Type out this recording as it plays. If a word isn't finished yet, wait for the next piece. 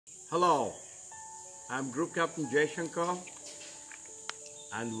Hello, I'm Group Captain Jayashankar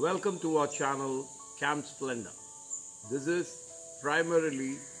and welcome to our channel Camp Splendour. This is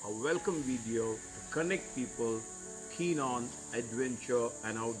primarily a welcome video to connect people keen on adventure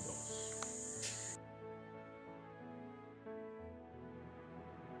and outdoors.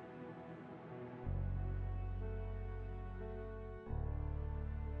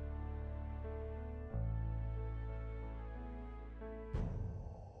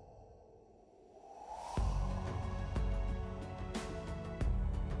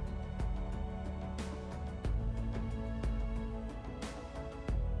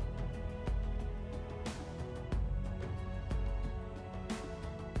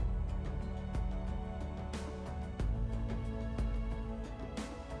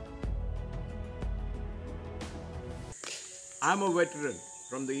 I'm a veteran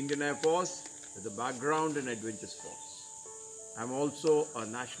from the Indian Air Force with a background in adventure sports. I'm also a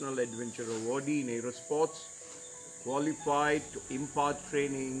National Adventure Awardee in aerosports, qualified to impart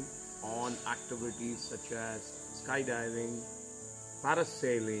training on activities such as skydiving,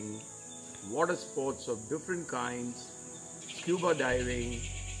 parasailing, water sports of different kinds, scuba diving,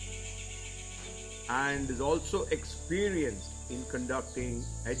 and is also experienced in conducting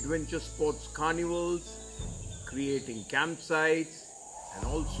adventure sports carnivals, creating campsites, and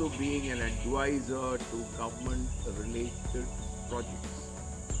also being an advisor to government-related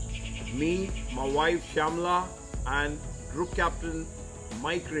projects. Me, my wife Shamla, and Group Captain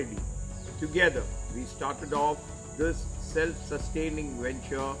Retd, together we started off this self-sustaining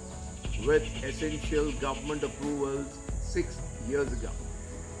venture with essential government approvals 6 years ago.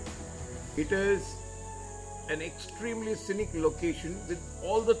 It is an extremely scenic location with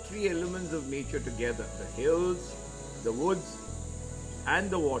all the three elements of nature together: the hills, the woods, and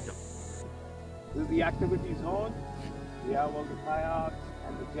the water. This is the activity zone. We have all the kayaks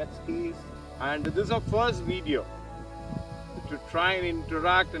and the jet skis, and this is our first video to try and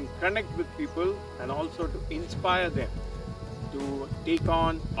interact and connect with people and also to inspire them to take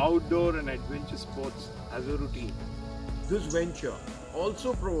on outdoor and adventure sports as a routine. This venture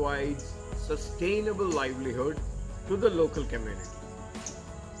also provides sustainable livelihood to the local community,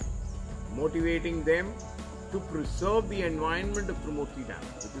 motivating them to preserve the environment of Thirumoorthy Dam,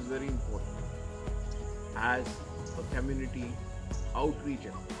 which is very important as a community outreach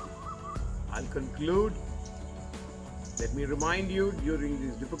effort. I'll conclude. Let me remind you, during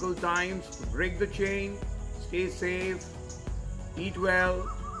these difficult times, to break the chain, stay safe, eat well,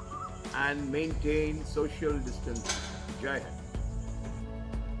 and maintain social distance. Jai Hind.